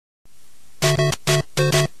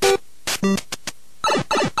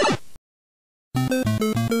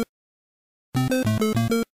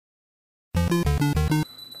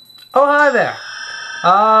Hi there.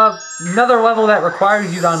 Another level that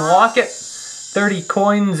requires you to unlock it. 30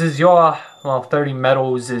 coins is your, well, 30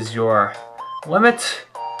 medals is your limit.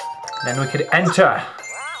 Then we could enter.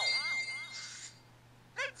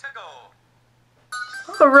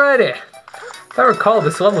 Alrighty. If I recall,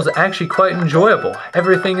 this level is actually quite enjoyable.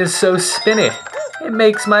 Everything is so spinny. It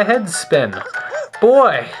makes my head spin.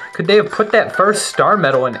 Boy, could they have put that first star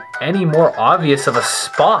medal in any more obvious of a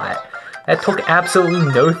spot? That took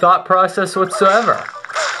absolutely no thought process whatsoever.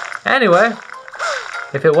 Anyway,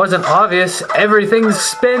 if it wasn't obvious, everything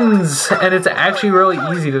spins, and it's actually really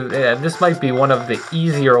easy to, this might be one of the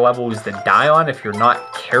easier levels to die on if you're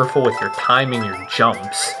not careful with your timing, your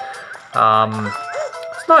jumps.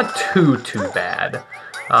 It's not too bad.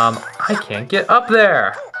 I can't get up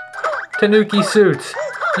there. Tanuki suit,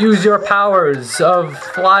 use your powers of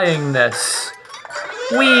flyingness.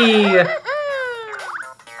 Whee!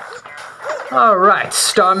 Alright,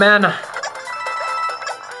 Starman. I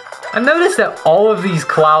noticed that all of these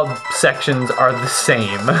cloud sections are the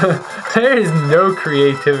same. There is no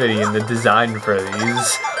creativity in the design for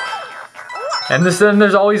these. And then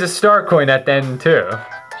there's always a star coin at the end too.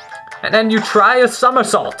 And then you try a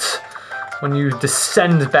somersault when you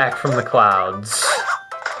descend back from the clouds.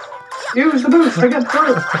 Use the boost to get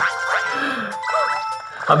through.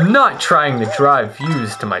 I'm not trying to drive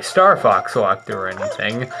views to my Star Fox walkthrough or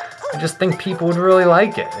anything. I just think people would really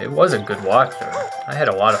like it. It was a good walkthrough. I had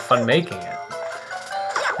a lot of fun making it.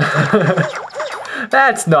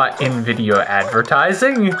 That's not in-video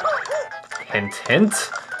advertising. Hint, hint.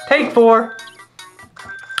 Take 4.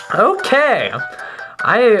 Okay.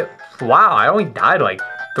 Wow, I only died like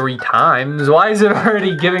 3 times. Why is it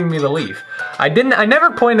already giving me the leaf? I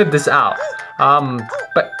never pointed this out.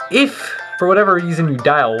 But if, for whatever reason, you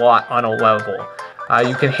die a lot on a level,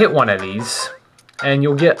 you can hit one of these, and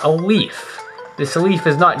you'll get a leaf. This leaf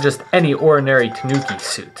is not just any ordinary Tanuki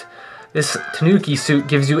suit. This Tanuki suit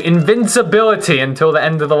gives you invincibility until the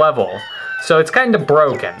end of the level. So it's kind of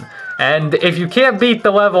broken. And if you can't beat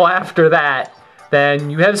the level after that,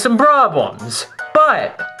 then you have some problems.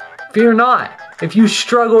 But fear not. If you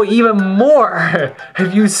struggle even more,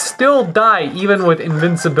 if you still die even with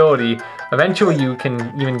invincibility, eventually you can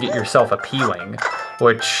even get yourself a P-Wing,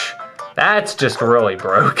 which, that's just really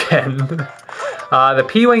broken. The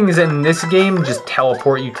P-Wings in this game just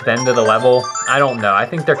teleport you to the end of the level. I don't know, I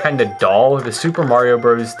think they're kind of dull. The Super Mario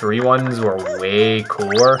Bros. 3 ones were way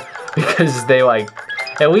cooler because they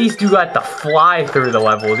at least you got to fly through the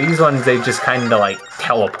level. These ones, they just kind of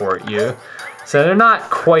teleport you. So they're not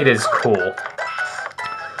quite as cool.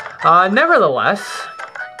 Nevertheless,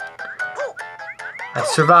 I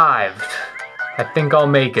survived. I think I'll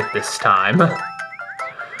make it this time.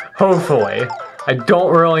 Hopefully. I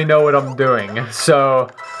don't really know what I'm doing, so...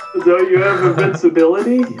 Don't you have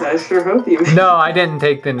invincibility? I sure hope you make it. No, I didn't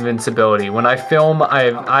take the invincibility. When I film,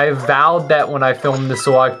 I've vowed that when I film this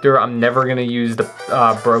walkthrough, I'm never gonna use the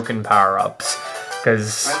broken power-ups.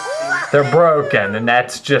 Because they're broken, and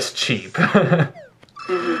that's just cheap.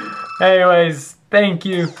 Anyways, thank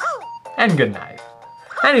you, and good night.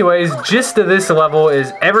 Anyways, gist of this level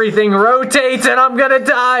is everything rotates and I'm gonna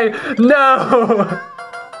die! No!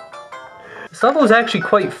 This level is actually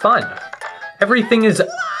quite fun. Everything is...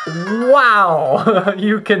 Wow!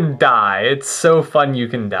 You can die. It's so fun you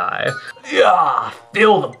can die. Yeah,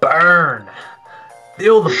 feel the burn.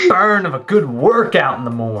 Feel the burn of a good workout in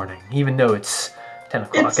the morning, even though it's 10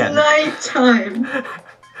 o'clock at night. It's nighttime.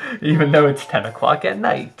 Even though it's 10 o'clock at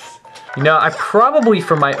night. You know, I probably,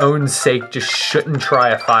 for my own sake, just shouldn't try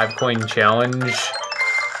a 5-coin challenge.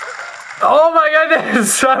 Oh my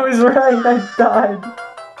goodness! I was right, I died.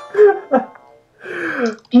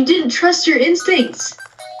 You didn't trust your instincts.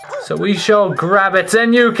 So we shall grab it,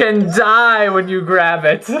 and you can die when you grab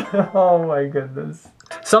it. Oh my goodness.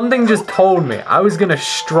 Something just told me I was gonna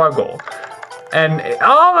struggle. And,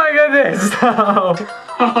 oh my goodness!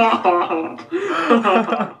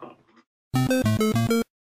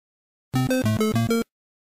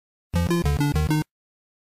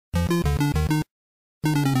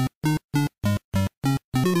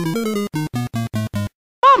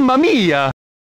 Mamma mia!